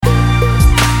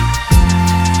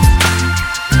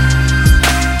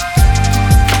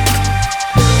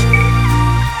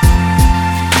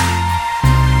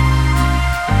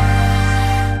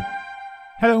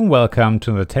welcome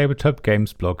to the Tabletop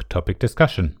Games blog topic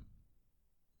discussion.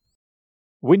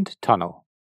 Wind Tunnel.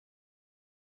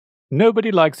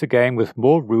 Nobody likes a game with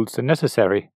more rules than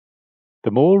necessary. The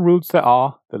more rules there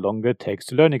are, the longer it takes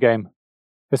to learn a game,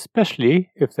 especially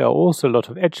if there are also a lot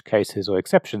of edge cases or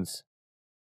exceptions.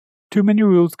 Too many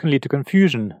rules can lead to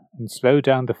confusion and slow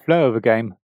down the flow of a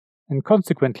game, and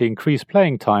consequently increase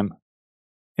playing time.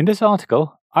 In this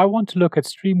article, I want to look at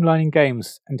streamlining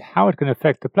games and how it can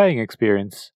affect the playing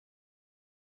experience.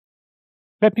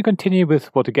 Let me continue with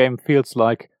what a game feels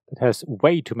like that has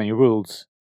way too many rules.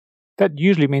 That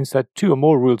usually means that two or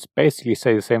more rules basically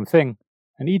say the same thing,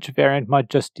 and each variant might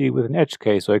just deal with an edge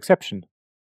case or exception.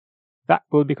 That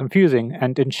will be confusing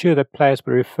and ensure that players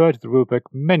will refer to the rulebook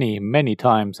many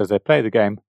times as they play the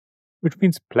game, which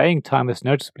means playing time is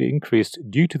noticeably increased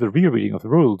due to the rereading of the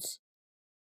rules.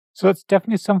 So that's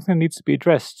definitely something that needs to be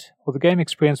addressed, or the game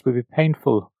experience will be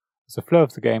painful as the flow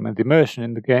of the game and the immersion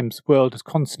in the game's world is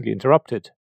constantly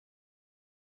interrupted.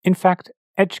 In fact,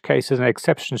 edge cases and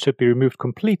exceptions should be removed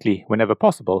completely whenever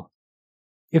possible.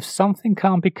 If something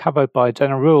can't be covered by a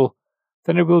general rule,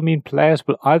 then it will mean players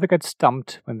will either get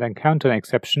stumped when they encounter an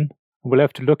exception and will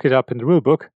have to look it up in the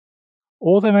rulebook,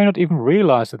 or they may not even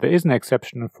realize that there is an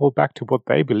exception and fall back to what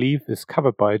they believe is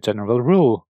covered by a general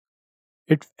rule.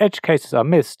 If edge cases are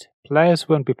missed, players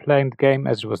won't be playing the game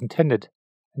as it was intended,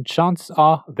 and chances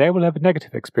are they will have a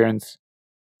negative experience,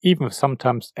 even if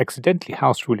sometimes accidentally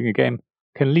house-ruling a game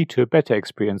can lead to a better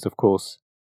experience, of course.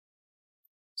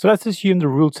 So let's assume the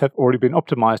rules have already been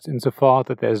optimized insofar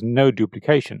that there is no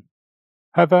duplication.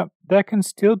 However, there can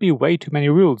still be way too many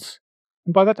rules,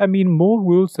 and by that I mean more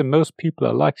rules than most people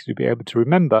are likely to be able to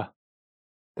remember.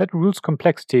 That rules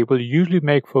complexity will usually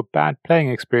make for a bad playing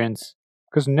experience,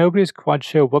 because nobody is quite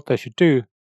sure what they should do,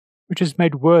 which is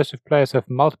made worse if players have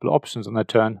multiple options on their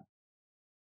turn.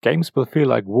 Games will feel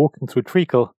like walking through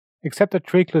treacle, except that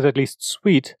treacle is at least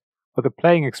sweet, or the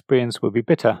playing experience will be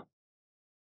bitter.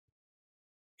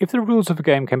 If the rules of a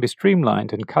game can be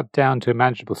streamlined and cut down to a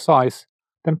manageable size,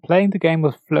 then playing the game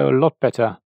will flow a lot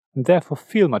better, and therefore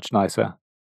feel much nicer.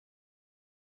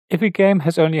 If a game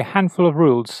has only a handful of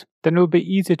rules, then it will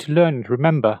be easier to learn and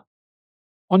remember.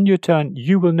 On your turn,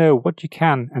 you will know what you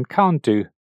can and can't do,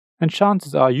 and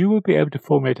chances are you will be able to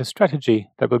formulate a strategy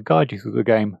that will guide you through the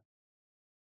game.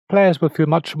 Players will feel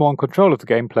much more in control of the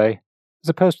gameplay, as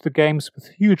opposed to the games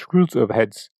with huge rules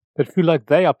overheads that feel like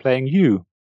they are playing you.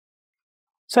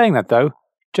 Saying that though,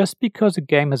 just because a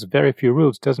game has very few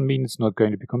rules doesn't mean it's not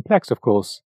going to be complex, of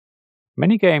course.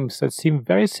 Many games that seem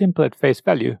very simple at face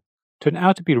value turn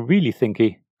out to be really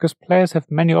thinky, because players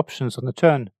have many options on the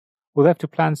turn, will have to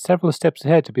plan several steps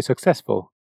ahead to be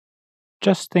successful.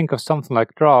 Just think of something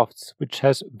like drafts, which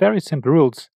has very simple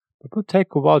rules, but will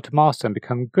take a while to master and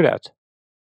become good at.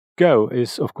 Go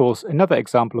is, of course, another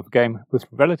example of a game with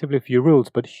relatively few rules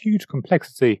but huge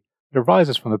complexity that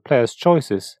arises from the player's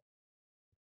choices.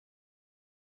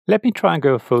 Let me try and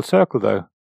go full circle though,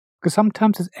 because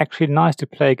sometimes it's actually nice to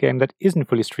play a game that isn't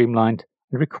fully streamlined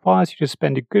and requires you to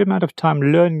spend a good amount of time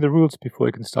learning the rules before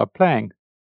you can start playing.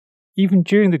 Even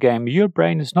during the game, your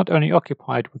brain is not only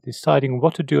occupied with deciding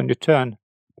what to do on your turn,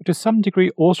 but to some degree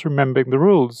also remembering the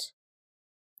rules.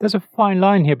 There's a fine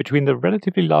line here between the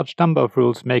relatively large number of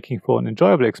rules making for an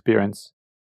enjoyable experience,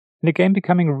 and a game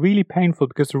becoming really painful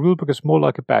because the rulebook is more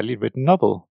like a badly written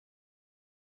novel.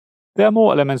 There are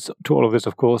more elements to all of this,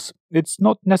 of course. It's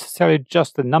not necessarily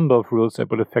just the number of rules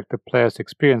that will affect the player's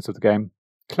experience of the game.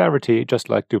 Clarity, just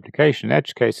like duplication and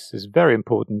edge cases, is very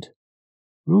important.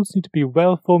 Rules need to be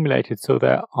well formulated so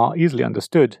they are easily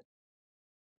understood.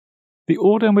 The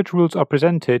order in which rules are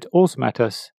presented also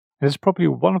matters, and is probably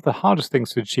one of the hardest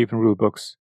things to achieve in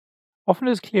rulebooks. Often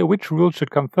it is clear which rule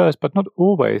should come first, but not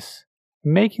always.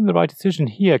 Making the right decision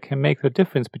here can make the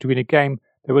difference between a game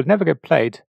that will never get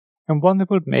played and one that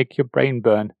will make your brain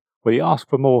burn, where you ask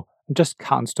for more and just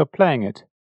can't stop playing it.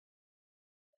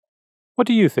 What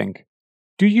do you think?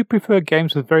 Do you prefer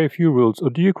games with very few rules,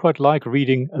 or do you quite like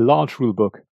reading a large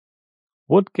rulebook?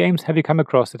 What games have you come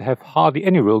across that have hardly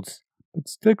any rules, but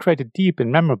still create a deep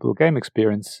and memorable game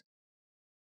experience?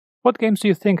 What games do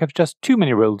you think have just too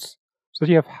many rules, so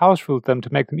that you have house-ruled them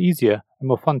to make them easier and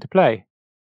more fun to play?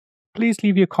 Please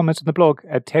leave your comments on the blog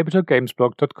at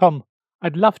tabletopgamesblog.com.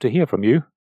 I'd love to hear from you.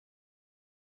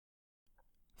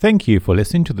 Thank you for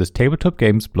listening to this Tabletop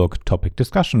Games blog topic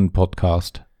discussion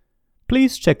podcast.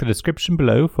 Please check the description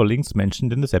below for links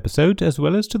mentioned in this episode, as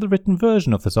well as to the written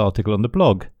version of this article on the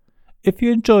blog. If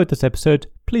you enjoyed this episode,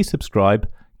 please subscribe,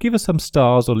 give us some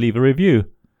stars or leave a review.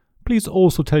 Please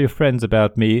also tell your friends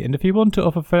about me, and if you want to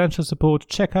offer financial support,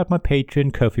 check out my Patreon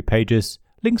and Ko-fi pages,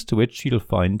 links to which you'll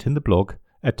find in the blog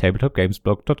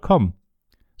tabletopgamesblog.com.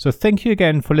 So thank you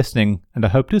again for listening, and I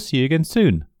hope to see you again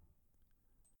soon.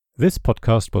 This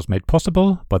podcast was made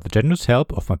possible by the generous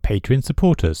help of my Patreon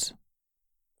supporters.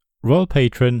 Royal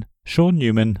Patron Sean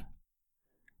Newman,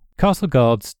 Castle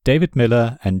Guards David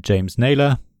Miller and James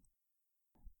Naylor,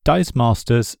 Dice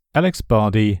Masters Alex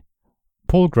Bardi,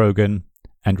 Paul Grogan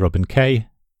and Robin Kay,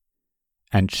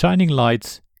 and Shining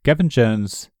Lights Gavin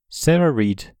Jones, Sarah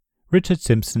Reed, Richard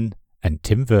Simpson and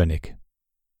Tim Vernick.